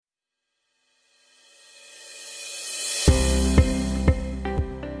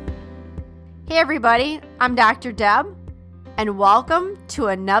everybody, I'm Dr. Deb, and welcome to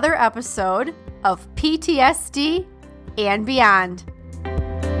another episode of PTSD and Beyond.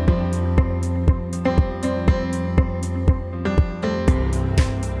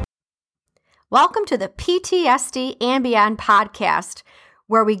 Welcome to the PTSD and Beyond podcast,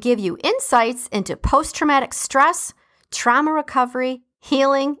 where we give you insights into post-traumatic stress, trauma recovery,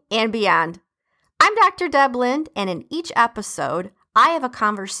 healing, and beyond. I'm Dr. Deb Lind, and in each episode, I have a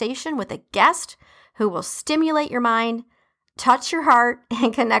conversation with a guest who will stimulate your mind, touch your heart,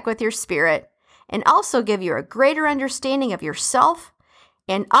 and connect with your spirit, and also give you a greater understanding of yourself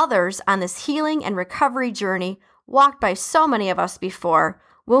and others on this healing and recovery journey walked by so many of us before,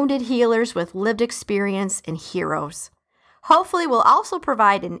 wounded healers with lived experience and heroes. Hopefully, we'll also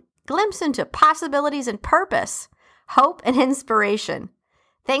provide a glimpse into possibilities and purpose, hope, and inspiration.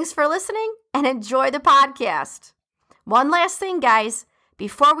 Thanks for listening and enjoy the podcast. One last thing, guys,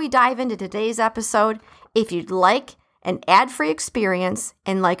 before we dive into today's episode, if you'd like an ad-free experience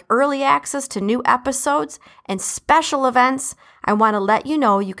and like early access to new episodes and special events, I want to let you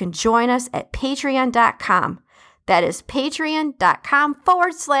know you can join us at patreon.com. That is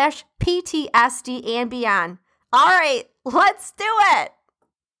patreon.com/PTSD and beyond. All right, let's do it.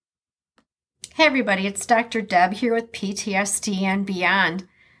 Hey everybody, it's Dr. Deb here with PTSD and Beyond.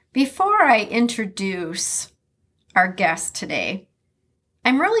 Before I introduce our guest today,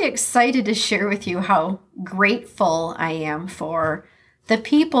 I'm really excited to share with you how grateful I am for the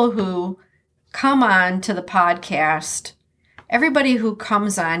people who come on to the podcast. Everybody who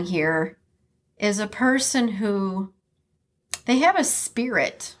comes on here is a person who, they have a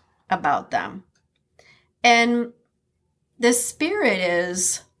spirit about them. And the spirit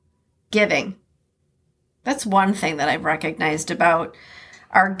is giving. That's one thing that I've recognized about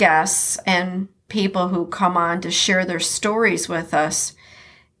our guests and people who come on to share their stories with us.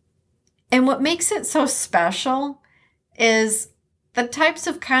 And what makes it so special is the types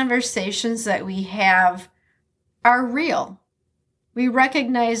of conversations that we have are real. We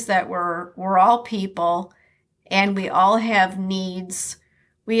recognize that we're all people and we all have needs.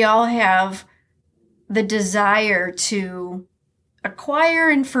 We all have the desire to acquire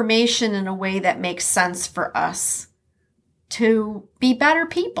information in a way that makes sense for us to be better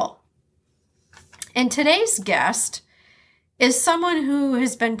people. And today's guest is someone who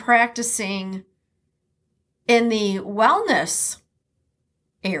has been practicing in the wellness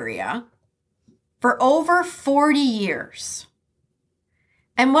area for over 40 years.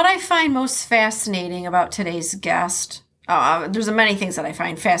 And what I find most fascinating about today's guest, there's many things that I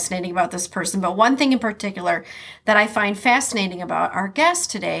find fascinating about this person, but one thing in particular that I find fascinating about our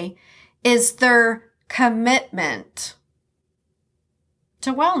guest today is their commitment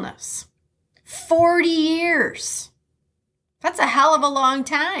to wellness. 40 years. That's a hell of a long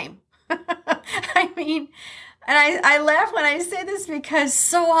time. I mean, and I laugh when I say this because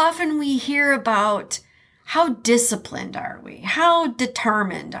so often we hear about how disciplined are we? How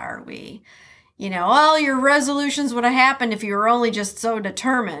determined are we? You know, all your resolutions would have happened if you were only just so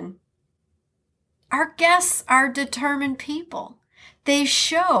determined. Our guests are determined people. They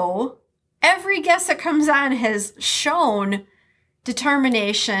show, every guest that comes on has shown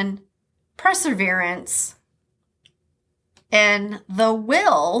determination, perseverance, and the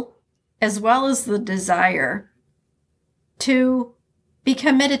will, as well as the desire to be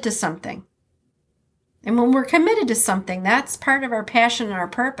committed to something. And when we're committed to something, that's part of our passion and our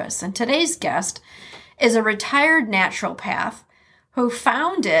purpose. And today's guest is a retired naturopath who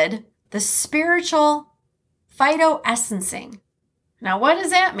founded the Spiritual Phytoessencing. Now, what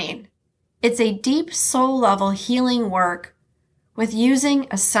does that mean? It's a deep soul level healing work with using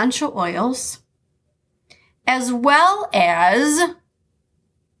essential oils, as well as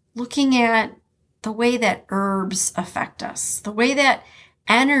looking at the way that herbs affect us, the way that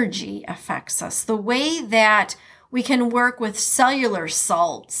energy affects us, the way that we can work with cellular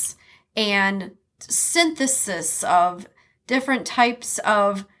salts and synthesis of different types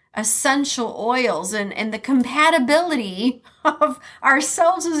of essential oils and the compatibility of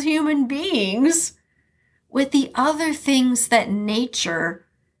ourselves as human beings with the other things that nature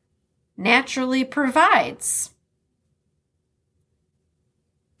naturally provides.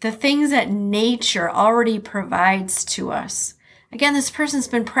 The things that nature already provides to us. Again, this person's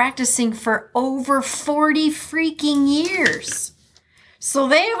been practicing for over 40 freaking years. So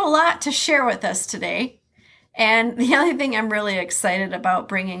they have a lot to share with us today. And the other thing I'm really excited about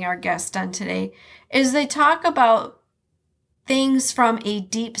bringing our guest on today is they talk about things from a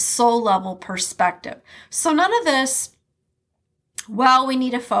deep soul level perspective. So none of this, well, we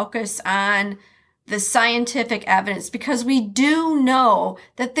need to focus on the scientific evidence, because we do know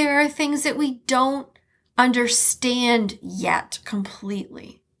that there are things that we don't understand yet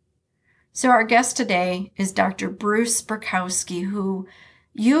completely. So our guest today is Dr. Bruce Burkowski, who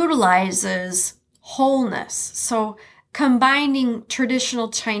utilizes wholeness. So combining traditional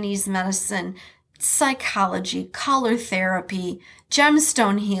Chinese medicine, psychology, color therapy,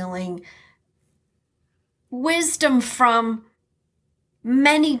 gemstone healing, wisdom from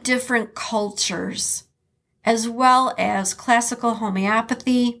many different cultures, as well as classical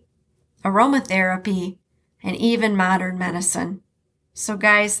homeopathy, aromatherapy, and even modern medicine. So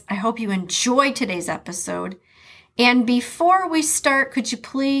guys, I hope you enjoyed today's episode. And before we start, could you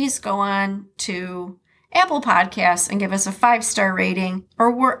please go on to Apple Podcasts and give us a 5-star rating,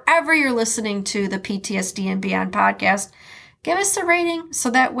 or wherever you're listening to the PTSD and Beyond podcast, give us a rating so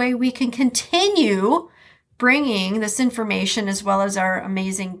that way we can continue bringing this information as well as our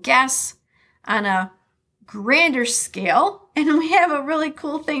amazing guests on a grander scale. And we have a really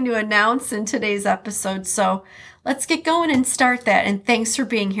cool thing to announce in today's episode. So let's get going and start that. And thanks for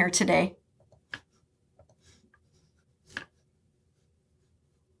being here today.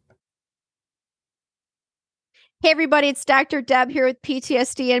 Hey, everybody, it's Dr. Deb here with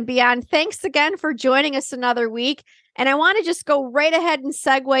PTSD and Beyond. Thanks again for joining us another week. And I want to just go right ahead and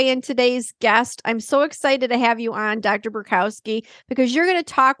segue in today's guest. I'm so excited to have you on, Dr. Burkowski, because you're going to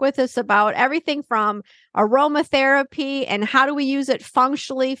talk with us about everything from aromatherapy and how do we use it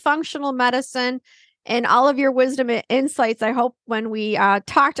functionally, functional medicine, and all of your wisdom and insights. I hope when we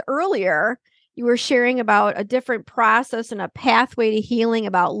talked earlier, you were sharing about a different process and a pathway to healing,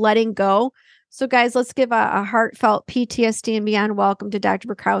 about letting go. So guys, let's give a heartfelt PTSD and Beyond welcome to Dr.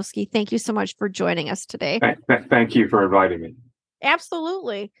 Burkowski. Thank you so much for joining us today. Thank you for inviting me.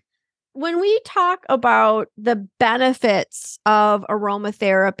 Absolutely. When we talk about the benefits of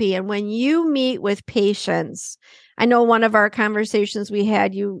aromatherapy and when you meet with patients, I know one of our conversations we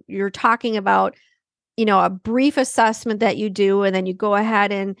had, you're talking about, a brief assessment that you do, and then you go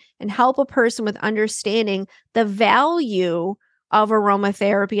ahead and help a person with understanding the value of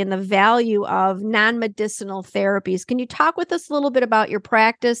aromatherapy and the value of non-medicinal therapies. Can you talk with us a little bit about your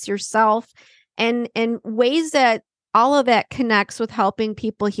practice, yourself, and ways that all of that connects with helping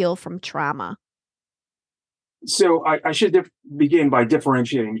people heal from trauma? So I should begin by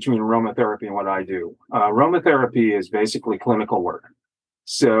differentiating between aromatherapy and what I do. Aromatherapy is basically clinical work.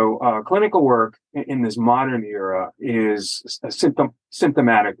 So clinical work in this modern era is a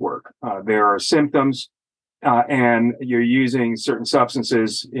symptomatic work. There are symptoms. And you're using certain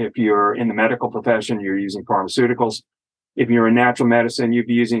substances. If you're in the medical profession, you're using pharmaceuticals. If you're in natural medicine, you'd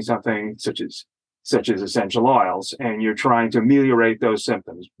be using something such as essential oils, and you're trying to ameliorate those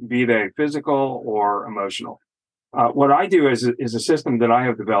symptoms, be they physical or emotional. What I do is a system that I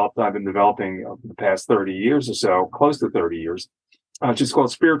have developed. I've been developing over the past 30 years or so, close to 30 years, which is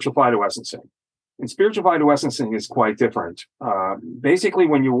called spiritual phytoessencing. And spiritual phytoessencing is quite different. Basically,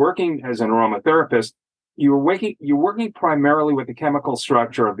 when you're working as an aromatherapist, you're working primarily with the chemical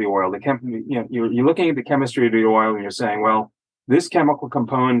structure of the oil. You're looking at the chemistry of the oil, and you're saying, well, this chemical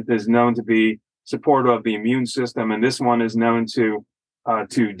component is known to be supportive of the immune system, and this one is known to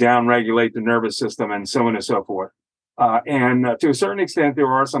downregulate the nervous system, and so on and so forth. And to a certain extent,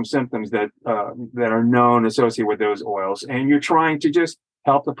 there are some symptoms that are known associated with those oils, and you're trying to just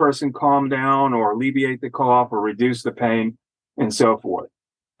help the person calm down, or alleviate the cough, or reduce the pain, and so forth.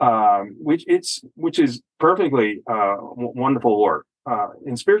 Which is perfectly wonderful work.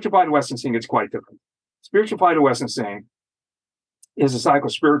 In spiritual phytoessencing, it's quite different. Spiritual phytoessencing is a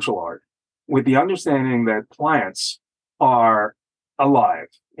psycho-spiritual art with the understanding that plants are alive,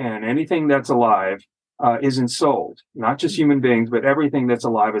 and anything that's alive is ensouled. Not just human beings, but everything that's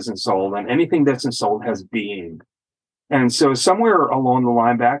alive is ensouled, and anything that's ensouled has being. And so somewhere along the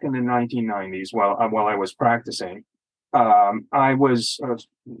line, back in the 1990s, while I was practicing, I was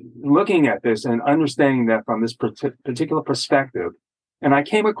looking at this and understanding that from this particular perspective. And I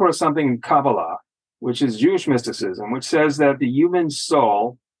came across something in Kabbalah, which is Jewish mysticism, which says that the human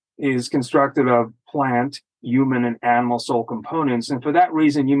soul is constructed of plant, human, and animal soul components. And for that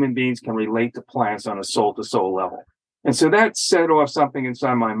reason, human beings can relate to plants on a soul-to-soul level. And so that set off something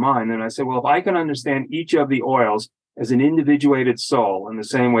inside my mind. And I said, well, if I can understand each of the oils as an individuated soul in the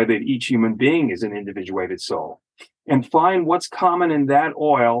same way that each human being is an individuated soul, and find what's common in that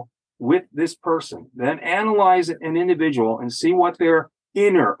oil with this person, then analyze an individual and see what their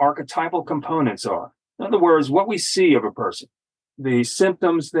inner archetypal components are. In other words, what we see of a person, the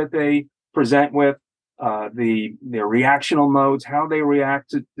symptoms that they present with, their reactional modes, how they react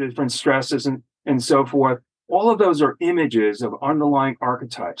to different stresses, and so forth. All of those are images of underlying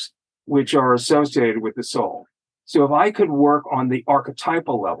archetypes. which are associated with the soul. So if I could work on the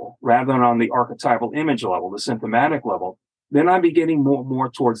archetypal level rather than on the archetypal image level, the symptomatic level, then I'd be getting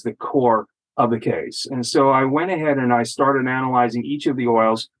more towards the core of the case. And so I went ahead and I started analyzing each of the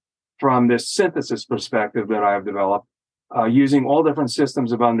oils from this synthesis perspective that I have developed, using all different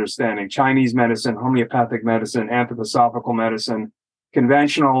systems of understanding: Chinese medicine, homeopathic medicine, anthroposophical medicine,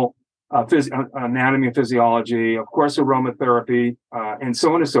 conventional anatomy and physiology, of course, aromatherapy, and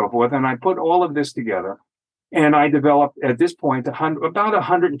so on and so forth. And I put all of this together, and I developed at this point about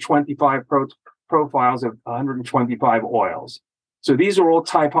 125 profiles of 125 oils. So these are all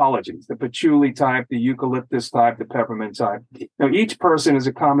typologies: the patchouli type, the eucalyptus type, the peppermint type. Now, each person is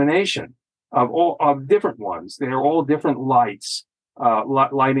a combination of different ones. They're all different lights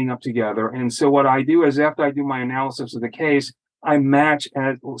lighting up together. And so what I do is, after I do my analysis of the case, I match,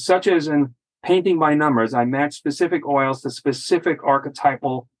 such as in painting by numbers, I match specific oils to specific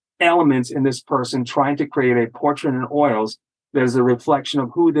archetypal elements in this person, trying to create a portrait in oils that is a reflection of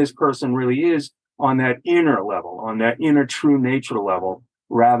who this person really is on that inner level, on that inner true nature level,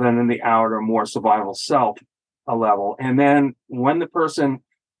 rather than the outer, more survival self level. And then when the person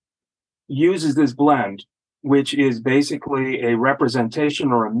uses this blend, which is basically a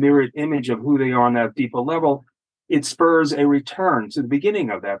representation or a mirrored image of who they are on that deeper level, it spurs a return to the beginning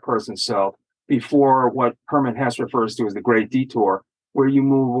of that person's self before what Hermann Hesse refers to as the great detour, where you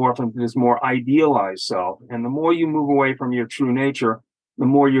move off into this more idealized self. And the more you move away from your true nature, the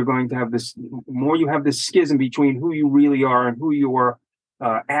more you're going to have this, more you have this schism between who you really are and who you are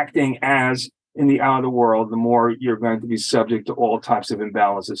acting as in the outer world, the more you're going to be subject to all types of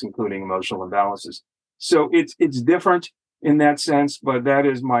imbalances, including emotional imbalances. So it's different in that sense, but that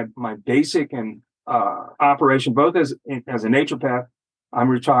is my basic and operation, both as a naturopath. I'm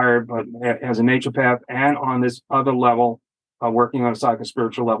retired, but as a naturopath and on this other level, working on a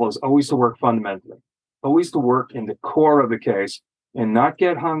psychospiritual level, is always to work fundamentally, always to work in the core of the case, and not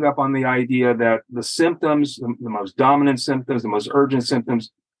get hung up on the idea that the symptoms, the most dominant symptoms, the most urgent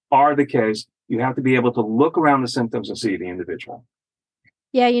symptoms are the case. You have to be able to look around the symptoms and see the individual.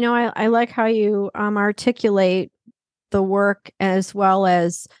 Yeah, I like how you articulate the work, as well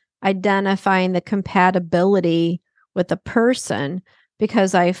as identifying the compatibility with the person,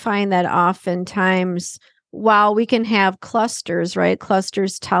 because I find that oftentimes, while we can have clusters, right?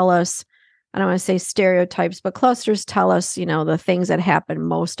 Clusters tell us, I don't want to say stereotypes, but clusters tell us, the things that happen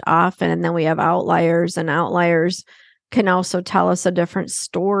most often. And then we have outliers, and outliers can also tell us a different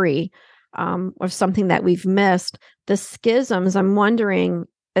story of something that we've missed. The schisms, I'm wondering,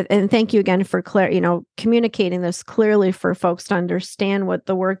 and thank you again for communicating this clearly for folks to understand what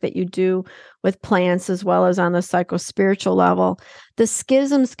the work that you do with plants, as well as on the psychospiritual level. The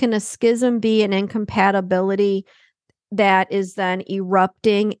schisms, can a schism be an incompatibility that is then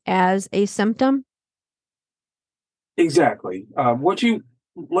erupting as a symptom? Exactly.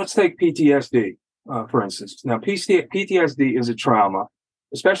 Let's take PTSD, for instance. Now, PTSD is a trauma,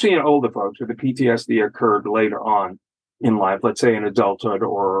 especially in older folks, where the PTSD occurred later on in life, let's say in adulthood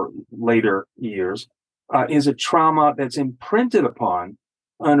or later years, is a trauma that's imprinted upon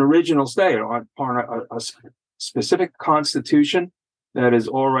an original state, upon a specific constitution that is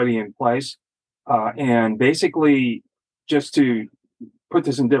already in place. And basically, just to put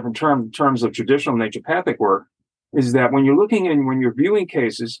this in different terms of traditional naturopathic work, is that when you're viewing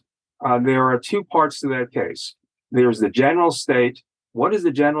cases, there are two parts to that case. There's the general state. What is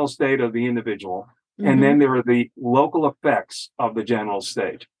the general state of the individual? Mm-hmm. And then there are the local effects of the general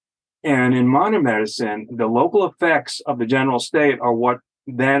state. And in modern medicine, the local effects of the general state are what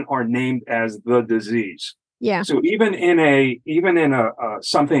then are named as the disease. Yeah. So even in a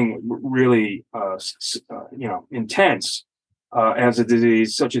something really intense as a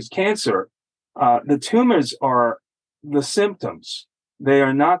disease such as cancer, the tumors are the symptoms. They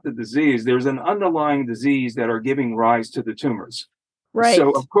are not the disease. There's an underlying disease that are giving rise to the tumors. Right. So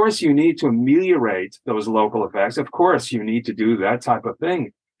of course you need to ameliorate those local effects. Of course you need to do that type of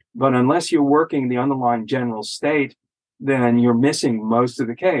thing. But unless you're working the underlying general state, then you're missing most of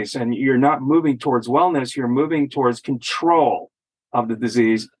the case, and you're not moving towards wellness. You're moving towards control of the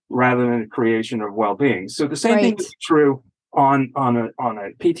disease rather than the creation of well-being. So the same thing is true on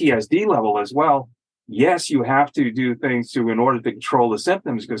a PTSD level as well. Yes, you have to do things in order to control the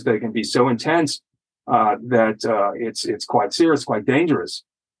symptoms, because they can be so intense that it's quite serious, quite dangerous.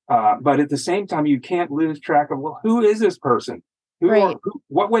 But at the same time, you can't lose track of, well, who is this person?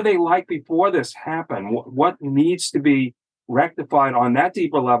 What were they like before this happened? What needs to be rectified on that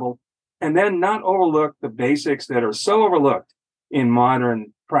deeper level? And then not overlook the basics that are so overlooked in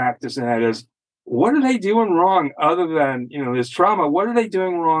modern practice, and that is, what are they doing wrong other than, this trauma? What are they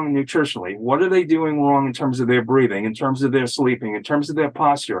doing wrong nutritionally? What are they doing wrong in terms of their breathing, in terms of their sleeping, in terms of their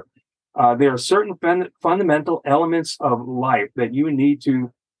posture? There are certain fundamental elements of life that you need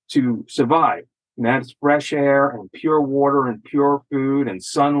to survive. And that's fresh air and pure water and pure food and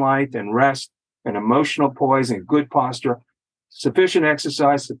sunlight and rest and emotional poise and good posture, sufficient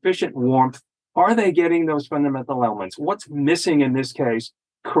exercise, sufficient warmth. Are they getting those fundamental elements? What's missing in this case?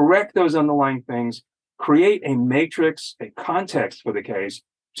 Correct those underlying things, create a matrix, a context for the case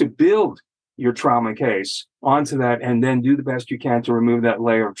to build your trauma case onto that, and then do the best you can to remove that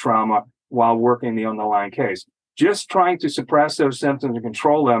layer of trauma while working the underlying case. Just trying to suppress those symptoms and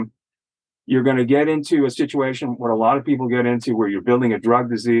control them, you're going to get into a situation where a lot of people get into, where you're building a drug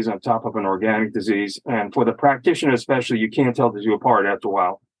disease on top of an organic disease. And for the practitioner especially, you can't tell the two apart after a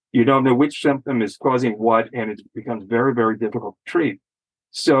while. You don't know which symptom is causing what, and it becomes very, very difficult to treat.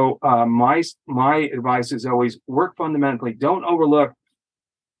 So my advice is always work fundamentally. Don't overlook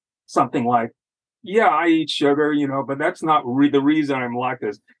something like, yeah, I eat sugar, but that's not the reason I'm like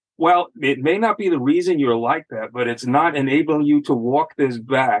this. Well, it may not be the reason you're like that, but it's not enabling you to walk this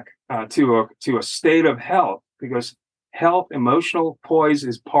back to a state of health, because health, emotional poise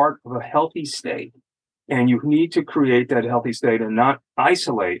is part of a healthy state. And you need to create that healthy state and not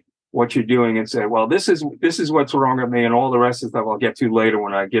isolate what you're doing and say, well, this is what's wrong with me, and all the rest of stuff I'll get to later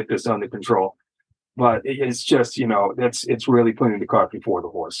when I get this under control. But it's just, it's really putting the cart before the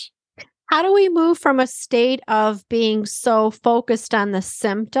horse. How do we move from a state of being so focused on the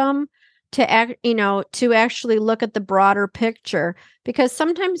symptom to actually look at the broader picture? Because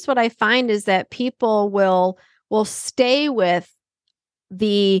sometimes what I find is that people will stay with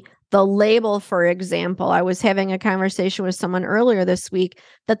the label. For example, I was having a conversation with someone earlier this week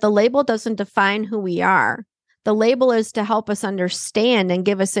that the label doesn't define who we are. The label is to help us understand and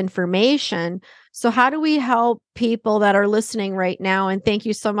give us information. So how do we help people that are listening right now? And thank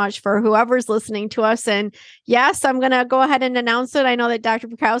you so much for whoever's listening to us. And yes, I'm going to go ahead and announce it. I know that Dr.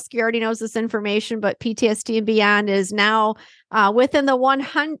 Bukowski already knows this information, but PTSD and Beyond is now within the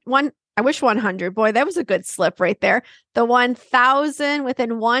 100. Boy, that was a good slip right there. The 1,000,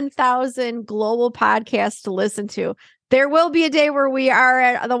 within 1,000 global podcasts to listen to. There will be a day where we are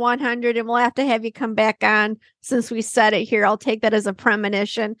at the 100, and we'll have to have you come back on since we said it here. I'll take that as a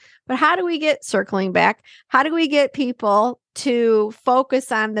premonition. But how do we circling back, how do we get people to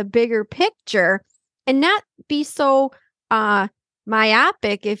focus on the bigger picture and not be so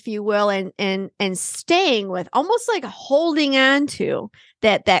myopic, if you will, and staying with, almost like holding on to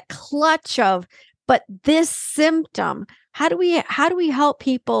that clutch of, but this symptom? How do we help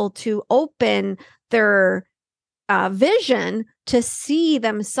people to open their vision to see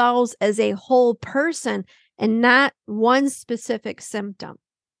themselves as a whole person and not one specific symptom?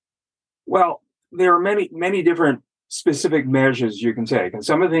 Well, there are many, many different specific measures you can take. And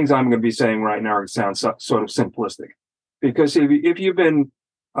some of the things I'm going to be saying right now sound sort of simplistic, because if you've been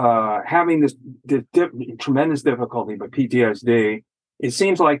having this tremendous difficulty with PTSD, it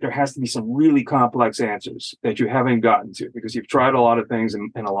seems like there has to be some really complex answers that you haven't gotten to, because you've tried a lot of things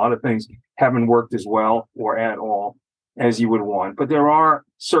and a lot of things haven't worked as well or at all as you would want. But there are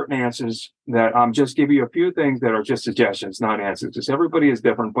certain answers that I'm just giving you a few things that are just suggestions, not answers, because everybody is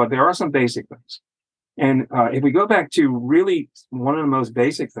different, but there are some basic things. And if we go back to really one of the most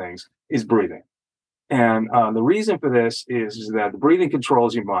basic things is breathing. And the reason for this is that the breathing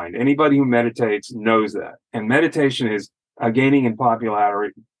controls your mind. Anybody who meditates knows that. And meditation is gaining in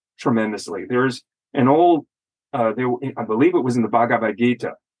popularity tremendously. There's an old, I believe it was in the Bhagavad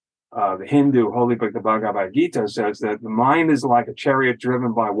Gita, the Hindu holy book, the Bhagavad Gita, says that the mind is like a chariot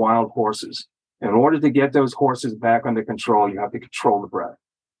driven by wild horses. In order to get those horses back under control, you have to control the breath.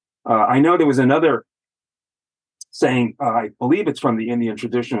 I know there was another saying, I believe it's from the Indian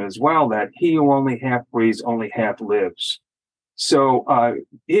tradition as well, that he who only half breathes only half lives. So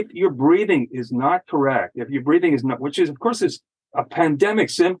if your breathing is not correct, if your breathing is not, which is, of course, is a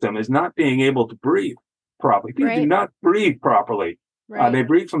pandemic symptom, is not being able to breathe properly. People do not breathe properly. Right. They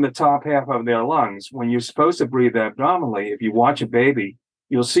breathe from the top half of their lungs. When you're supposed to breathe abdominally, if you watch a baby,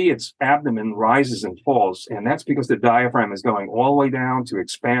 you'll see its abdomen rises and falls. And that's because the diaphragm is going all the way down to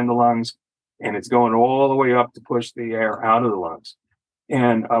expand the lungs, and it's going all the way up to push the air out of the lungs.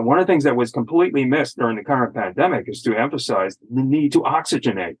 And one of the things that was completely missed during the current pandemic is to emphasize the need to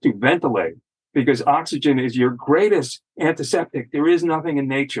oxygenate, to ventilate, because oxygen is your greatest antiseptic. There is nothing in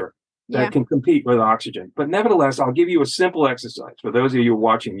nature that can compete with oxygen. But nevertheless, I'll give you a simple exercise. For those of you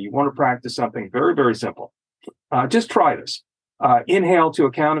watching, you want to practice something very, very simple. Just try this. Inhale to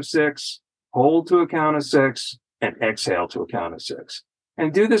a count of 6, hold to a count of 6, and exhale to a count of 6.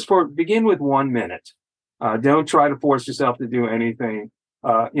 And do this begin with 1 minute. Don't try to force yourself to do anything,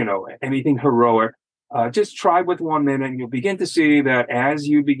 anything heroic. Just try with 1 minute, and you'll begin to see that as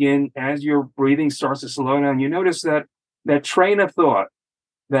your breathing starts to slow down, you notice that train of thought,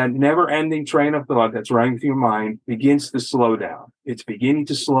 that never-ending train of thought that's running through your mind begins to slow down. It's beginning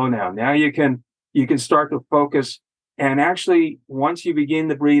to slow down. Now you can start to focus. And actually, once you begin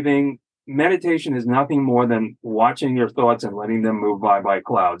the breathing, meditation is nothing more than watching your thoughts and letting them move by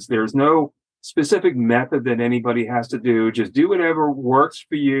clouds. There's no specific method that anybody has to do. Just do whatever works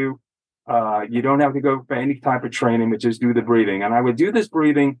for you. You don't have to go for any type of training, but just do the breathing. And I would do this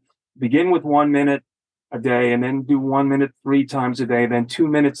breathing, begin with 1 minute a day, and then do 1 minute 3 times a day, then 2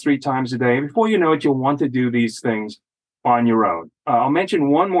 minutes 3 times a day. Before you know it, you'll want to do these things on your own. I'll mention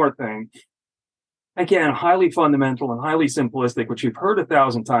one more thing. Again, highly fundamental and highly simplistic, which you've heard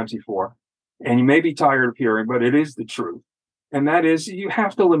 1,000 times before, and you may be tired of hearing, but it is the truth. And that is, you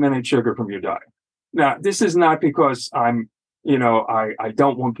have to eliminate sugar from your diet. Now, this is not because I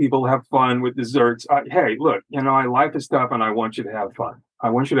don't want people to have fun with desserts. Hey, look, life is tough and I want you to have fun.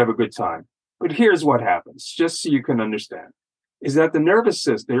 I want you to have a good time. But here's what happens, just so you can understand, is that the nervous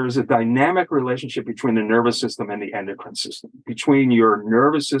system, there is a dynamic relationship between the nervous system and the endocrine system, between your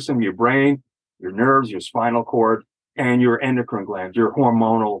nervous system, your brain, your nerves, your spinal cord, and your endocrine glands, your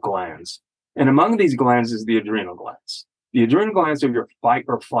hormonal glands. And among these glands is the adrenal glands. The adrenal glands are your fight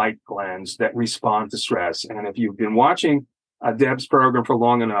or flight glands that respond to stress. And if you've been watching Deb's program for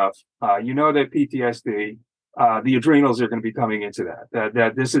long enough, you know that PTSD, the adrenals are going to be coming into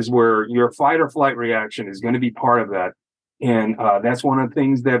that this is where your fight or flight reaction is going to be part of that. And that's one of the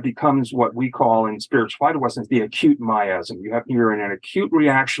things that becomes what we call in spiritual phytolessons the acute miasm. You're in an acute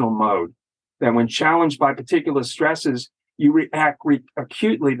reactional mode that when challenged by particular stresses, you react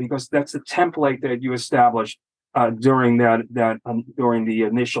acutely because that's the template that you established during during the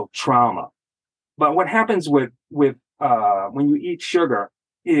initial trauma. But what happens with when you eat sugar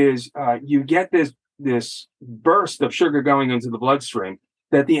is you get this burst of sugar going into the bloodstream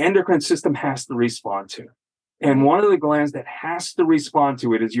that the endocrine system has to respond to. And one of the glands that has to respond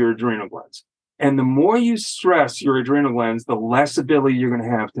to it is your adrenal glands. And the more you stress your adrenal glands, the less ability you're going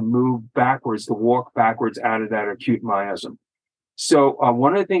to have to move backwards, to walk backwards out of that acute miasm. So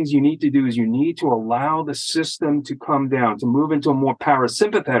one of the things you need to do is you need to allow the system to come down, to move into a more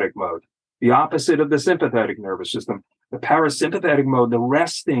parasympathetic mode, the opposite of the sympathetic nervous system. The parasympathetic mode, the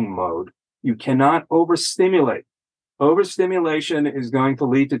resting mode, you cannot overstimulate. Overstimulation is going to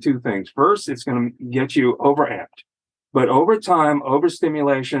lead to two things. First, it's going to get you overamped. But over time,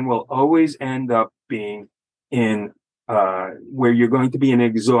 overstimulation will always end up being in where you're going to be in an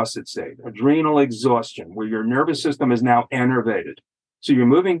exhausted state, adrenal exhaustion, where your nervous system is now enervated. So you're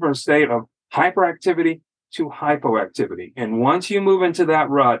moving from a state of hyperactivity to hypoactivity. And once you move into that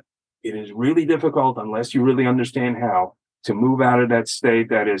rut, it is really difficult, unless you really understand how, to move out of that state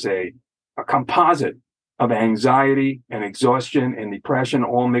that is a composite of anxiety and exhaustion and depression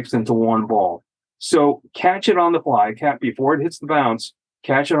all mixed into one ball. So catch it on the fly, before it hits the bounce,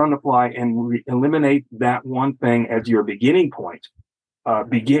 catch it on the fly and eliminate that one thing as your beginning point.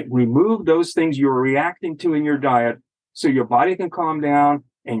 Remove those things you're reacting to in your diet so your body can calm down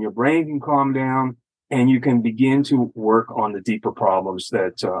and your brain can calm down, and you can begin to work on the deeper problems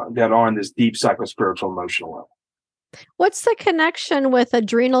that are on this deep psychospiritual emotional level. What's the connection with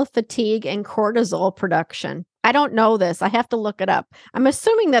adrenal fatigue and cortisol production? I don't know this. I have to look it up. I'm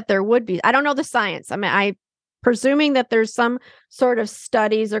assuming that there would be. I don't know the science. I'm presuming that there's some sort of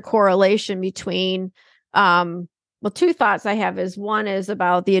studies or correlation between, two thoughts I have is one is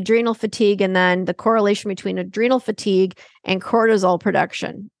about the adrenal fatigue and then the correlation between adrenal fatigue and cortisol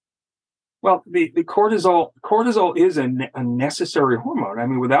production. Well, the cortisol is a necessary hormone. I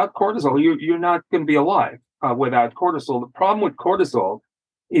mean, without cortisol, you're not going to be alive. Without cortisol, the problem with cortisol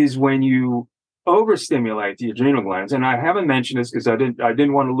is when you overstimulate the adrenal glands. And I haven't mentioned this because I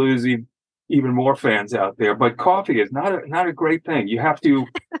didn't want to lose even more fans out there. But coffee is not a great thing. You have to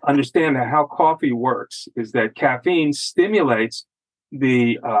understand that how coffee works is that caffeine stimulates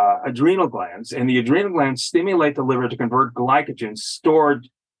the adrenal glands, and the adrenal glands stimulate the liver to convert glycogen, stored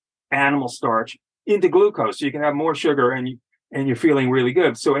animal starch, into glucose, so you can have more sugar and you're feeling really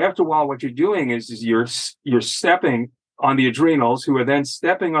good. So after a while, what you're doing is you're stepping on the adrenals, who are then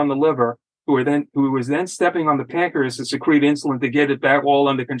stepping on the liver, who is then stepping on the pancreas to secrete insulin to get it back all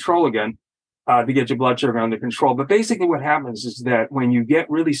under control again, to get your blood sugar under control. But basically what happens is that when you get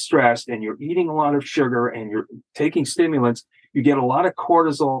really stressed and you're eating a lot of sugar and you're taking stimulants, you get a lot of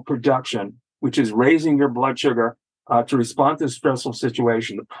cortisol production, which is raising your blood sugar to respond to a stressful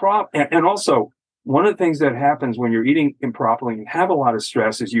situation. And also, one of the things that happens when you're eating improperly and you have a lot of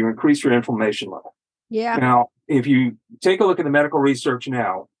stress is you increase your inflammation level. Yeah. Now, if you take a look at the medical research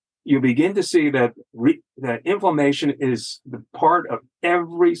now, you begin to see that that inflammation is the part of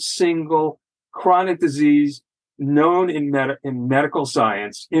every single chronic disease known in medical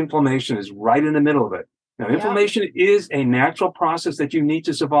science. Inflammation is right in the middle of it. Now, inflammation is a natural process that you need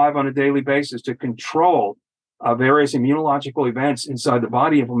to survive on a daily basis to control various immunological events inside the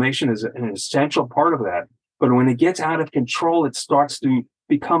body. Inflammation is an essential part of that. But when it gets out of control, it starts to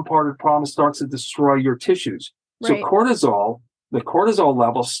become part of the problem, starts to destroy your tissues. Right. So the cortisol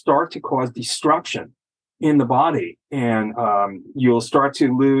levels start to cause destruction in the body, and you'll start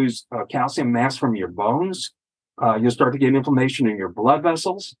to lose calcium mass from your bones. You'll start to get inflammation in your blood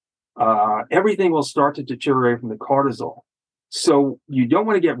vessels. Everything will start to deteriorate from the cortisol. So you don't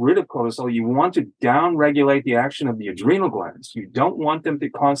want to get rid of cortisol. You want to down-regulate the action of the adrenal glands. You don't want them to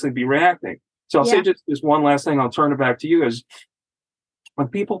constantly be reacting. So I'll say just one last thing. I'll turn it back to you. Is when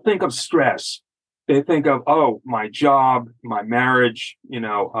people think of stress, they think of, oh, my job, my marriage,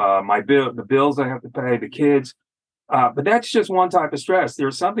 the bills I have to pay, the kids. But that's just one type of stress.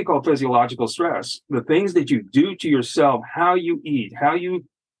 There's something called physiological stress. The things that you do to yourself, how you eat, how you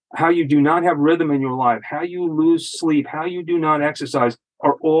do not have rhythm in your life, how you lose sleep, how you do not exercise,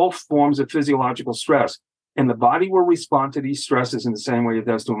 are all forms of physiological stress. And the body will respond to these stresses in the same way it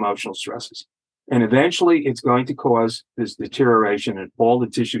does to emotional stresses. And eventually it's going to cause this deterioration in all the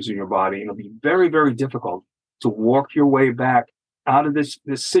tissues in your body. And it'll be very, very difficult to walk your way back out of this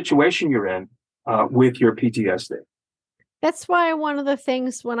situation you're in with your PTSD. That's why one of the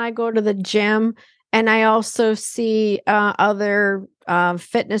things when I go to the gym and I also see other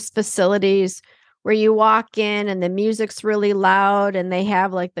fitness facilities where you walk in and the music's really loud and they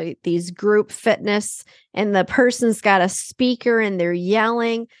have like these group fitness and the person's got a speaker and they're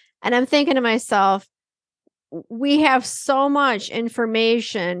yelling. And I'm thinking to myself, we have so much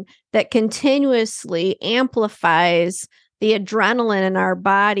information that continuously amplifies the adrenaline in our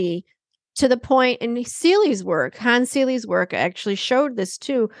body to the point, and Hans Seeley's work actually showed this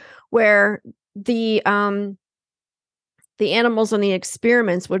too, where the animals on the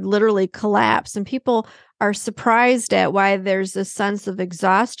experiments would literally collapse, and people are surprised at why there's a sense of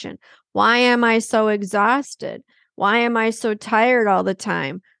exhaustion. Why am I so exhausted? Why am I so tired all the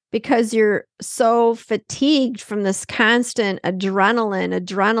time? Because you're so fatigued from this constant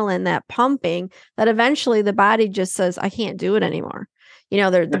adrenaline, that pumping, that eventually the body just says, I can't do it anymore.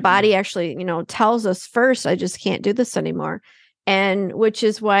 The body actually, tells us first, I just can't do this anymore. And which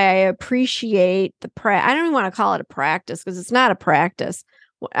is why I appreciate I don't even want to call it a practice because it's not a practice.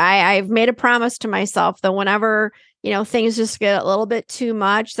 I've made a promise to myself that whenever, things just get a little bit too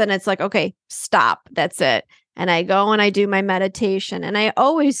much, then it's like, okay, stop. That's it. And I go and I do my meditation and I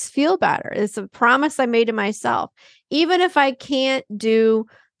always feel better. It's a promise I made to myself. Even if I can't do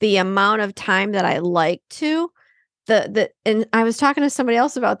the amount of time that I like to, and I was talking to somebody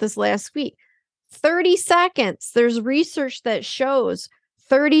else about this last week, 30 seconds. There's research that shows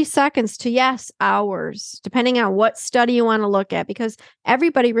 30 seconds to hours, depending on what study you want to look at, because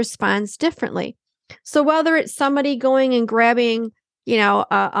everybody responds differently. So whether it's somebody going and grabbing,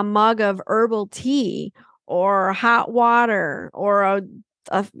 a mug of herbal tea or hot water or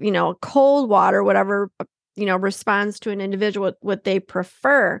a cold water, whatever, responds to an individual, what they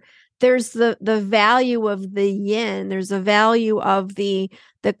prefer. There's the value of the yin. There's a value of the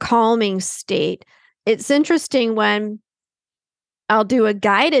calming state. It's interesting when I'll do a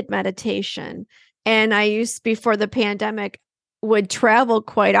guided meditation, and I before the pandemic, would travel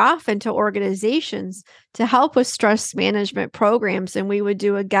quite often to organizations to help with stress management programs. And we would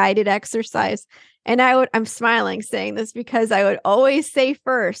do a guided exercise. And I'm smiling saying this because I would always say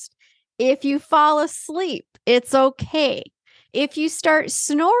first, if you fall asleep, it's okay. If you start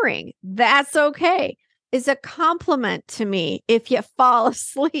snoring, that's okay. It's a compliment to me if you fall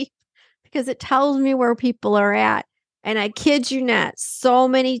asleep because it tells me where people are at. And I kid you not, so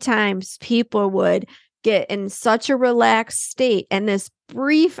many times people would get in such a relaxed state and this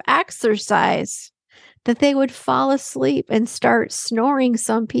brief exercise that they would fall asleep and start snoring,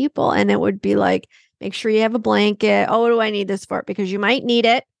 some people. And it would be like, make sure you have a blanket. Oh, what do I need this for? Because you might need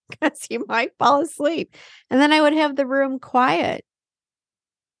it because you might fall asleep. And then I would have the room quiet.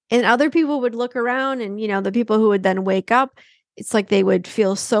 And other people would look around and, the people who would then wake up, it's like they would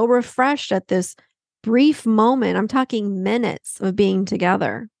feel so refreshed at this brief moment. I'm talking minutes of being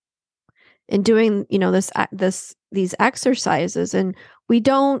together and doing, these exercises. And we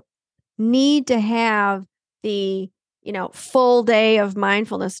don't need to have the full day of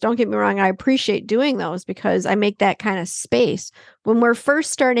mindfulness. Don't get me wrong. I appreciate doing those because I make that kind of space. When we're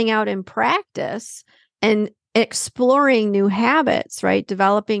first starting out in practice and exploring new habits, right?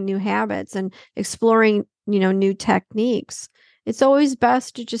 Developing new habits and exploring, new techniques. It's always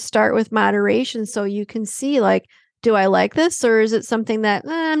best to just start with moderation so you can see, like, do I like this, or is it something that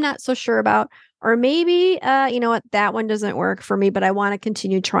I'm not so sure about? Or maybe, what, that one doesn't work for me, but I want to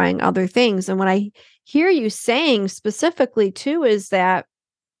continue trying other things. And what I hear you saying specifically too is that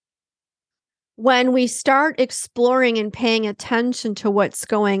when we start exploring and paying attention to what's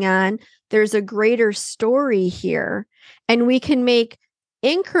going on, there's a greater story here, and we can make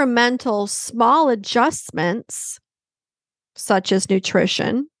incremental small adjustments, such as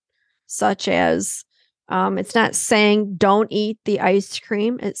nutrition, such as it's not saying don't eat the ice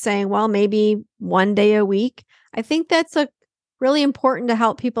cream. It's saying, well, maybe one day a week. I think that's really important to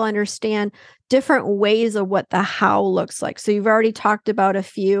help people understand different ways of what the how looks like. So you've already talked about a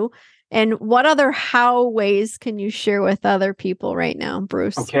few. And what other how ways can you share with other people right now,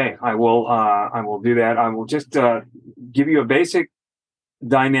 Bruce? Okay, I will do that. I will just give you a basic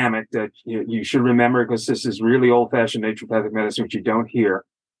dynamic that you should remember, because this is really old-fashioned naturopathic medicine, which you don't hear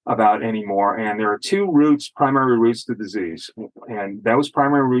about anymore. And there are two primary roots to disease. And those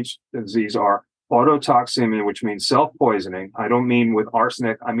primary roots to disease are autotoxemia, which means self-poisoning. I don't mean with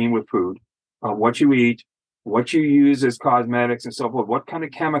arsenic, I mean with food. What you eat, what you use as cosmetics and so forth, what kind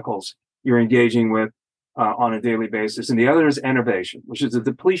of chemicals you're engaging with on a daily basis. And the other is enervation, which is the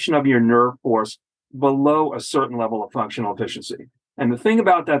depletion of your nerve force below a certain level of functional efficiency. And the thing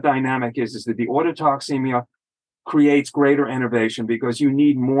about that dynamic is that the autotoxemia creates greater enervation because you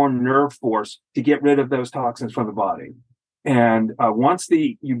need more nerve force to get rid of those toxins from the body. And once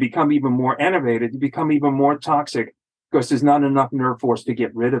you become even more enervated, you become even more toxic because there's not enough nerve force to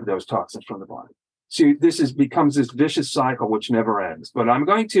get rid of those toxins from the body. So becomes this vicious cycle which never ends. But I'm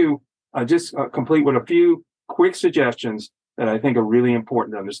going to just complete with a few quick suggestions that I think are really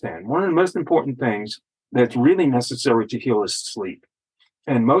important to understand. One of the most important things that's really necessary to heal is sleep.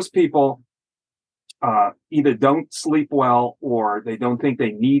 And most people either don't sleep well, or they don't think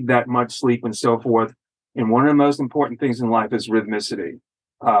they need that much sleep and so forth. And one of the most important things in life is rhythmicity.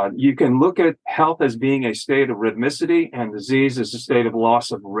 You can look at health as being a state of rhythmicity, and disease as a state of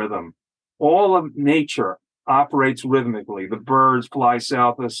loss of rhythm. All of nature operates rhythmically. The birds fly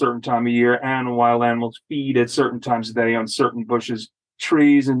south at a certain time of year, and wild animals feed at certain times of day on certain bushes.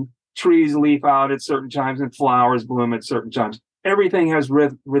 Trees leaf out at certain times, and flowers bloom at certain times. Everything has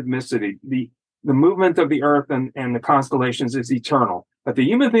rhythmicity. The movement of the earth and the constellations is eternal. But the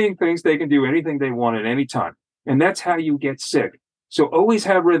human being thinks they can do anything they want at any time. And that's how you get sick. So always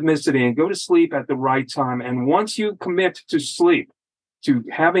have rhythmicity and go to sleep at the right time. And once you commit to sleep, to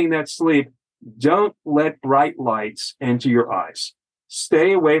having that sleep, don't let bright lights enter your eyes.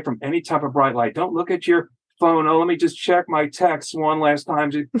 Stay away from any type of bright light. Don't look at your phone. Oh, let me just check my texts one last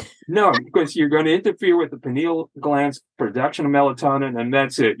time. No, because you're going to interfere with the pineal gland's production of melatonin, and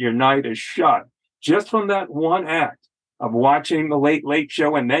that's it. Your night is shot. Just from that one act of watching the late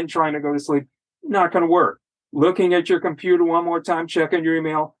show and then trying to go to sleep, not going to work. Looking at your computer one more time, checking your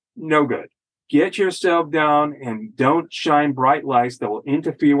email, no good. Get yourself down and don't shine bright lights that will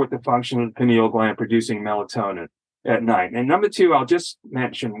interfere with the function of the pineal gland producing melatonin at night. And number two, I'll just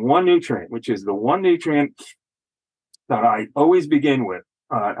mention one nutrient, which is the one nutrient that I always begin with.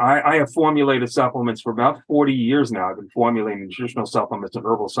 I have formulated supplements for about 40 years now. I've been formulating nutritional supplements and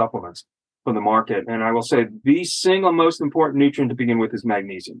herbal supplements for the market. And I will say the single most important nutrient to begin with is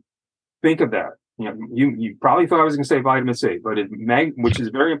magnesium. Think of that. You probably thought I was going to say vitamin C, but which is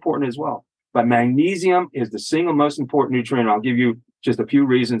very important as well. But magnesium is the single most important nutrient. I'll give you just a few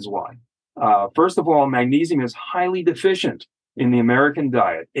reasons why. First of all, magnesium is highly deficient in the American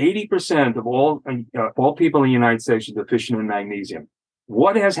diet. 80% of all people in the United States are deficient in magnesium.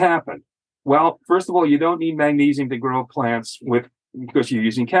 What has happened? Well, first of all, you don't need magnesium to grow plants because you're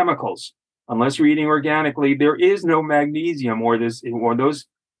using chemicals. Unless you're eating organically, there is no magnesium, or those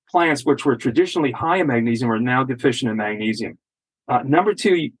plants which were traditionally high in magnesium are now deficient in magnesium. Number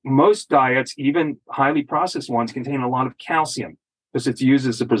two, most diets, even highly processed ones, contain a lot of calcium because it's used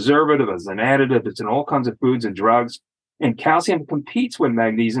as a preservative, as an additive. It's in all kinds of foods and drugs. And calcium competes with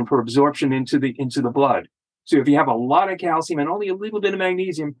magnesium for absorption into the blood. So if you have a lot of calcium and only a little bit of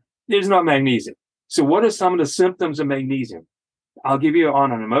magnesium, there's no magnesium. So what are some of the symptoms of magnesium? I'll give you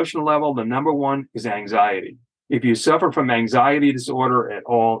on an emotional level. The number one is anxiety. If you suffer from anxiety disorder at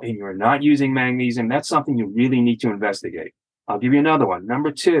all and you're not using magnesium, that's something you really need to investigate. I'll give you another one.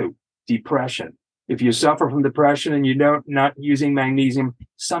 Number two, depression. If you suffer from depression and not using magnesium,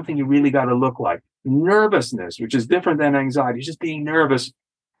 something you really got to look like. nervousness, which is different than anxiety, just being nervous,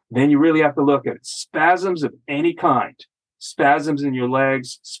 then you really have to look at it. Spasms of any kind, spasms in your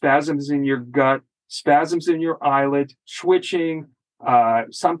legs, spasms in your gut, spasms in your eyelid, twitching,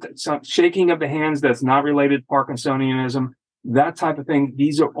 some shaking of the hands that's not related to Parkinsonianism, that type of thing.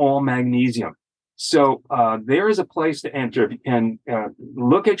 These are all magnesium. So there is a place to enter and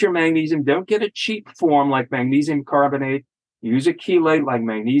look at your magnesium. Don't get a cheap form like magnesium carbonate. Use a chelate like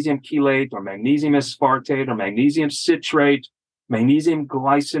magnesium chelate or magnesium aspartate or magnesium citrate, magnesium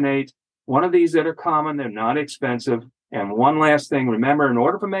glycinate. One of these that are common, they're not expensive. And one last thing, remember, in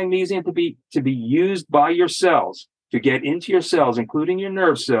order for magnesium to be used by your cells, to get into your cells, including your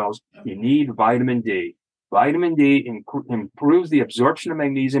nerve cells, you need vitamin D. Vitamin D improves the absorption of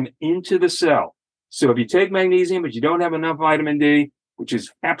magnesium into the cell. So if you take magnesium, but you don't have enough vitamin D, which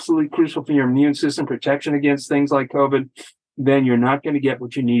is absolutely crucial for your immune system, protection against things like COVID, then you're not going to get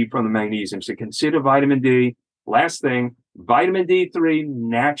what you need from the magnesium. So consider vitamin D. Last thing, vitamin D3,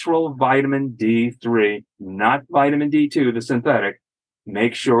 natural vitamin D3, not vitamin D2, the synthetic.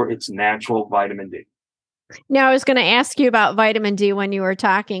 Make sure it's natural vitamin D. Now, I was going to ask you about vitamin D when you were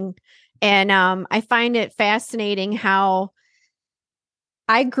talking, and I find it fascinating how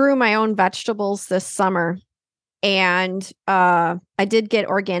I grew my own vegetables this summer, and I did get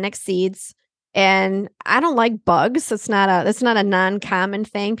organic seeds. And I don't like bugs. That's not a non-common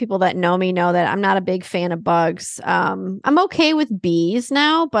thing. People that know me know that I'm not a big fan of bugs. I'm okay with bees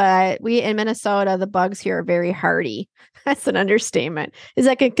now, but we in Minnesota, the bugs here are very hardy. That's an understatement. Is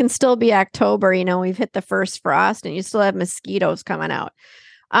like it can still be October, we've hit the first frost and you still have mosquitoes coming out.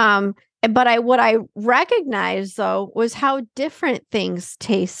 But what I recognized though was how different things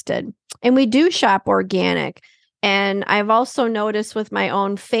tasted. And we do shop organic. And I've also noticed with my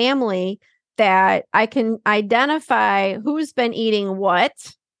own family that I can identify who's been eating what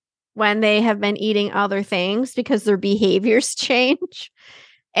when they have been eating other things because their behaviors change.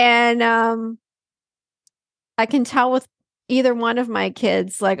 And I can tell with either one of my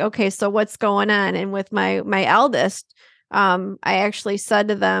kids, like, okay, so what's going on? And with my eldest, I actually said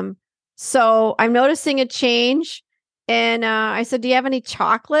to them, so I'm noticing a change. And I said, do you have any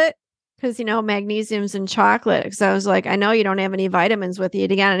chocolate? Because, magnesium's in chocolate. Because I was like, I know you don't have any vitamins with you.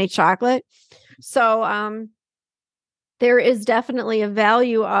 Do you got any chocolate? So there is definitely a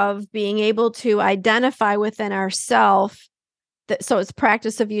value of being able to identify within ourself. So it's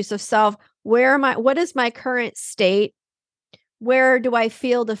practice of use of self. What is my current state? Where do I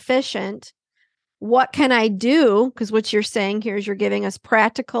feel deficient? What can I do? Because what you're saying here is you're giving us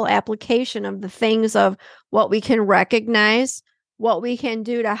practical application of the things of what we can recognize, what we can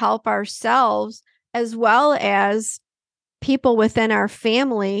do to help ourselves, as well as people within our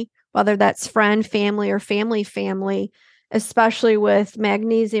family, whether that's friend, family, or family, especially with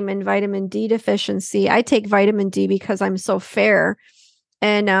magnesium and vitamin D deficiency. I take vitamin D because I'm so fair.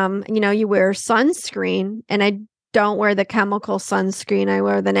 And, you wear sunscreen, and I don't wear the chemical sunscreen. I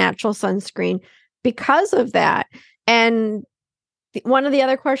wear the natural sunscreen because of that. And one of the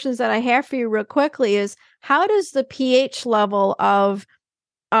other questions that I have for you real quickly is, how does the pH level of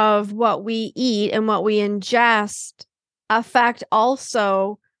what we eat and what we ingest affect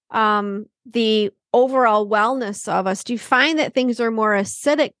also the overall wellness of us? Do you find that things are more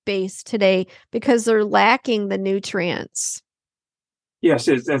acidic based today because they're lacking the nutrients? Yes,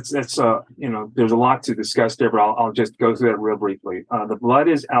 that's there's a lot to discuss there, but I'll just go through that real briefly. The blood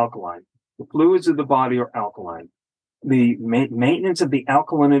is alkaline. The fluids of the body are alkaline. The maintenance of the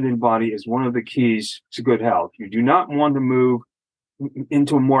alkalinity in the body is one of the keys to good health. You do not want to move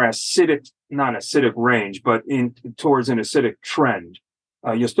into a more acidic, not acidic range, but towards an acidic trend.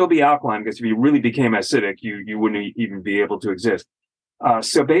 You'll still be alkaline, because if you really became acidic, you wouldn't even be able to exist.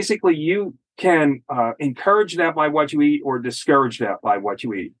 So basically, you can encourage that by what you eat or discourage that by what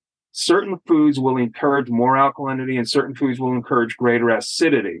you eat. Certain foods will encourage more alkalinity and certain foods will encourage greater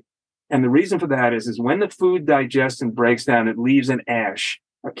acidity. And the reason for that is when the food digests and breaks down, it leaves an ash,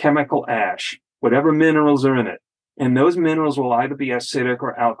 a chemical ash, whatever minerals are in it. And those minerals will either be acidic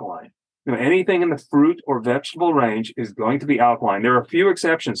or alkaline. Anything in the fruit or vegetable range is going to be alkaline. There are a few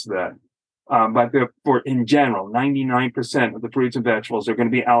exceptions to that. But in general, 99% of the fruits and vegetables are going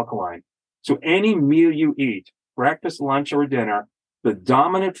to be alkaline. So any meal you eat, breakfast, lunch, or dinner, the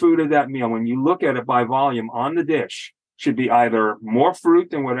dominant food of that meal, when you look at it by volume on the dish, should be either more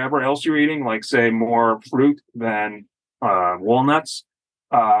fruit than whatever else you're eating, like say more fruit than walnuts,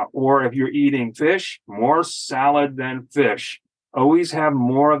 or if you're eating fish, more salad than fish. Always have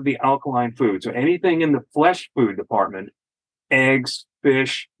more of the alkaline food. So anything in the flesh food department, eggs,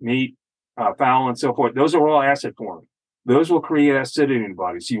 fish, meat, fowl, and so forth, those are all acid form. those will create acidity in the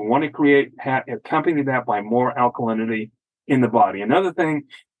body. So you want to accompany that by more alkalinity in the body. Another thing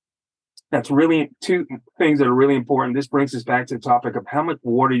two things that are really important. This brings us back to the topic of how much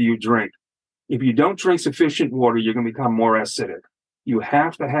water you drink. If you don't drink sufficient water, you're going to become more acidic. You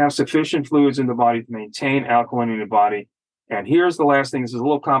have to have sufficient fluids in the body to maintain alkalinity in the body. And here's the last thing. This is a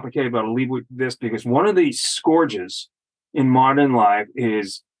little complicated, but I'll leave with this because one of the scourges in modern life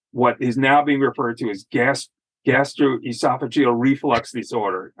is what is now being referred to as gastroesophageal reflux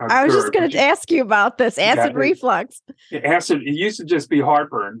disorder. I was just going to ask you about this acid reflux. It used to just be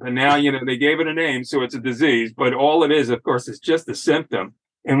heartburn, but now, they gave it a name, so it's a disease. But all it is, of course, is just a symptom.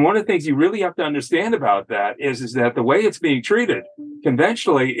 And one of the things you really have to understand about that is that the way it's being treated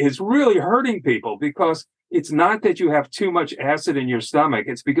conventionally is really hurting people because it's not that you have too much acid in your stomach.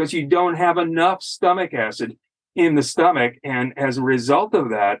 It's because you don't have enough stomach acid in the stomach. And as a result of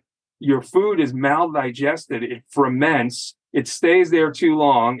that, your food is maldigested. It ferments. It stays there too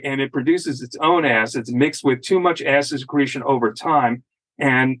long, and it produces its own acids mixed with too much acid secretion over time.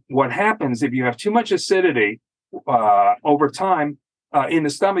 And what happens if you have too much acidity over time in the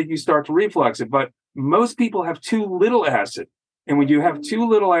stomach, you start to reflux it. But most people have too little acid. And when you have too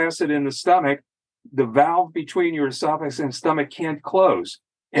little acid in the stomach, the valve between your esophagus and stomach can't close.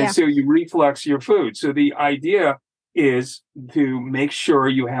 And so you reflux your food. So the idea is to make sure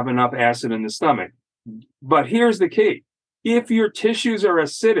you have enough acid in the stomach. But here's the key. If your tissues are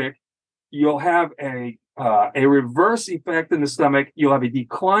acidic, you'll have a reverse effect in the stomach. You'll have a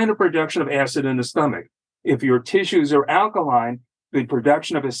decline of production of acid in the stomach. If your tissues are alkaline, the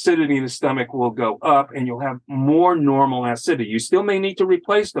production of acidity in the stomach will go up and you'll have more normal acidity. You still may need to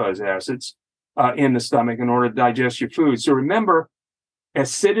replace those acids in the stomach in order to digest your food. So remember,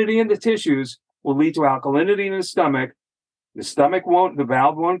 acidity in the tissues will lead to alkalinity in the stomach. The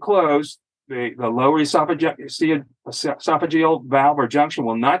valve won't close. The lower esophageal valve or junction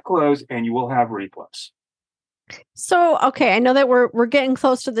will not close, and you will have reflux. So, okay, I know that we're getting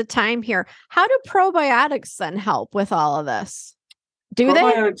close to the time here. How do probiotics then help with all of this?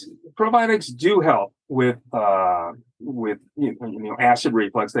 Probiotics do help with acid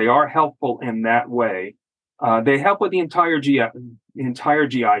reflux. They are helpful in that way. They help with the entire GI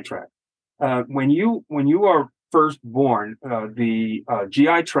tract. When you are first born, the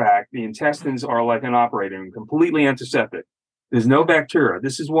GI tract, the intestines are like an operating room, completely antiseptic. There's no bacteria.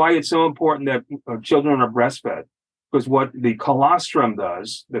 This is why it's so important that children are breastfed, because what the colostrum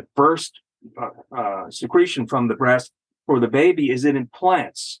does, the first secretion from the breast for the baby, is it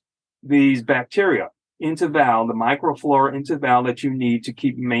implants these bacteria into the microflora into the that you need to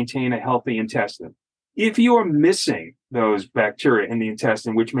maintain a healthy intestine. If you are missing those bacteria in the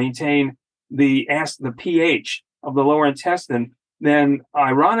intestine, which maintain the pH of the lower intestine, then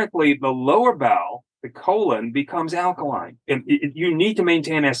ironically, the lower bowel, the colon, becomes alkaline. You need to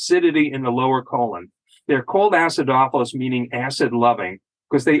maintain acidity in the lower colon. They're called acidophilous, meaning acid-loving,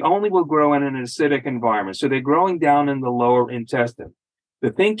 because they only will grow in an acidic environment. So they're growing down in the lower intestine.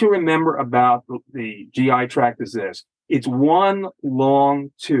 The thing to remember about the GI tract is this. It's one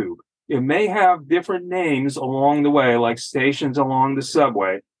long tube. It may have different names along the way, like stations along the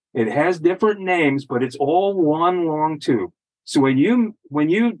subway. It has different names, but it's all one long tube. So when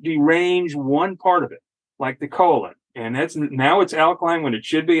you derange one part of it, like the colon, and now it's alkaline when it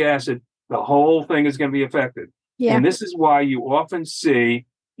should be acid, the whole thing is going to be affected. Yeah. And this is why you often see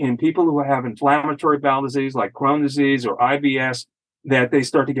in people who have inflammatory bowel disease, like Crohn's disease or IBS, that they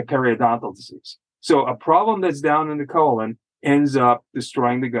start to get periodontal disease. So a problem that's down in the colon ends up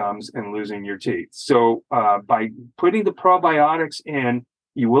destroying the gums and losing your teeth. So by putting the probiotics in,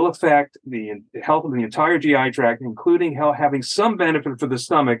 you will affect the health of the entire GI tract, including having some benefit for the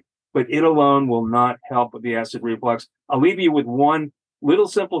stomach, but it alone will not help with the acid reflux. I'll leave you with one little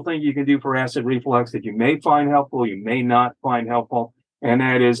simple thing you can do for acid reflux that you may find helpful, you may not find helpful, and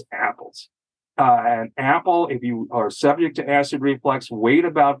that is apples. An apple, if you are subject to acid reflux, wait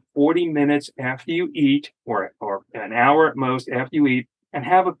about 40 minutes after you eat, or an hour at most after you eat, and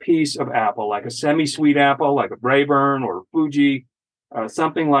have a piece of apple, like a semi-sweet apple, like a Braeburn or a Fuji,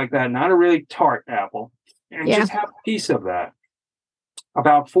 something like that, not a really tart apple, and just have a piece of that.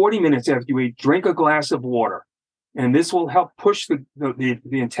 About 40 minutes after you eat, drink a glass of water. And this will help push the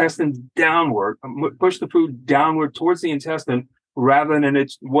intestine downward, push the food downward towards the intestine, rather than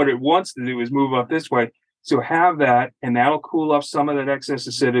what it wants to do is move up this way. So have that, and that'll cool off some of that excess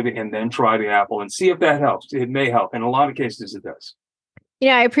acidity, and then try the apple and see if that helps. It may help. In a lot of cases, it does.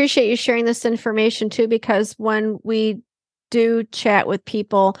 Yeah, I appreciate you sharing this information too, because when we do chat with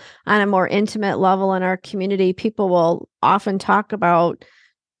people on a more intimate level in our community, people will often talk about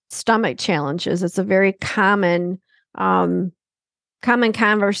stomach challenges. It's a very common common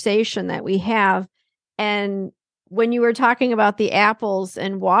conversation that we have. And when you were talking about the apples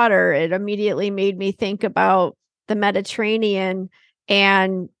and water, it immediately made me think about the Mediterranean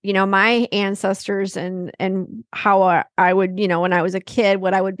and, my ancestors and how I would, when I was a kid,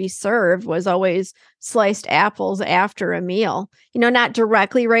 what I would be served was always sliced apples after a meal, not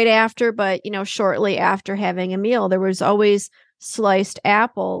directly right after, but, shortly after having a meal, there was always sliced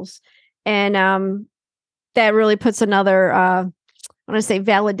apples. And that really puts another, I want to say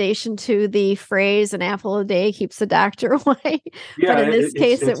validation to the phrase "an apple a day keeps the doctor away." Yeah, but in this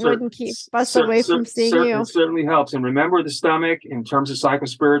case, it wouldn't keep us away from seeing you. It certainly helps. And remember, the stomach, in terms of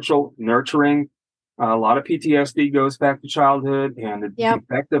psychospiritual nurturing, a lot of PTSD goes back to childhood, and the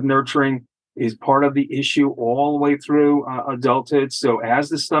effect of nurturing is part of the issue all the way through adulthood. So as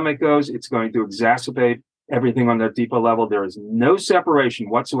the stomach goes, it's going to exacerbate everything on that deeper level. There is no separation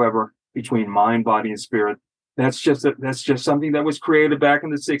whatsoever between mind, body, and spirit. That's just something that was created back in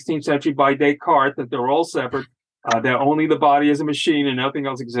the 16th century by Descartes, that they're all separate, that only the body is a machine and nothing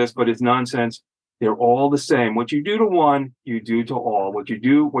else exists, but it's nonsense. They're all the same. What you do to one, you do to all. What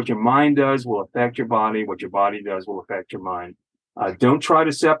your mind does will affect your body. What your body does will affect your mind. Don't try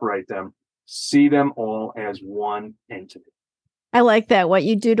to separate them. See them all as one entity. I like that. What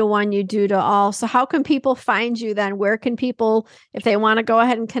you do to one, you do to all. So how can people find you then? Where can people, if they want to go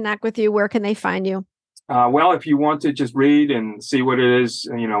ahead and connect with you, where can they find you? Well, if you want to just read and see what it is,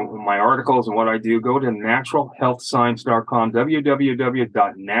 my articles and what I do, go to naturalhealthscience.com,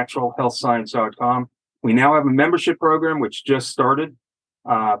 www.naturalhealthscience.com. We now have a membership program, which just started.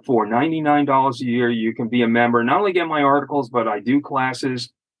 For $99 a year, you can be a member, not only get my articles, but I do classes,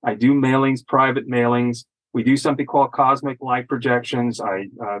 I do mailings, private mailings. We do something called cosmic light projections. I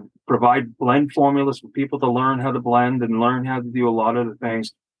provide blend formulas for people to learn how to blend and learn how to do a lot of the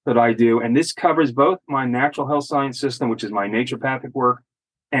things that I do. And this covers both my natural health science system, which is my naturopathic work,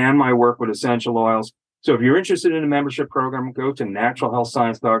 and my work with essential oils. So if you're interested in a membership program, go to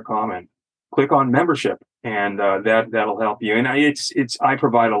naturalhealthscience.com and click on membership, and that'll help you. And I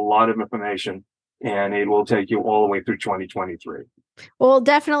provide a lot of information, and it will take you all the way through 2023. We'll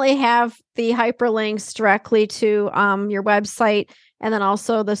definitely have the hyperlinks directly to your website, and then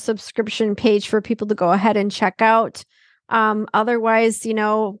also the subscription page for people to go ahead and check out. Otherwise,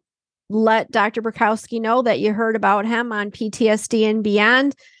 let Dr. Burkowski know that you heard about him on PTSD and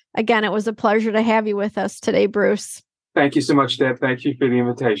Beyond. Again, it was a pleasure to have you with us today, Bruce. Thank you so much, Deb. Thank you for the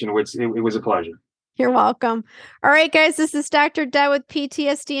invitation. It was a pleasure. You're welcome. All right, guys, this is Dr. Deb with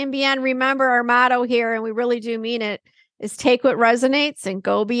PTSD and Beyond. Remember, our motto here, and we really do mean it, is take what resonates and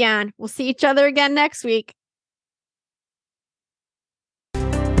go beyond. We'll see each other again next week.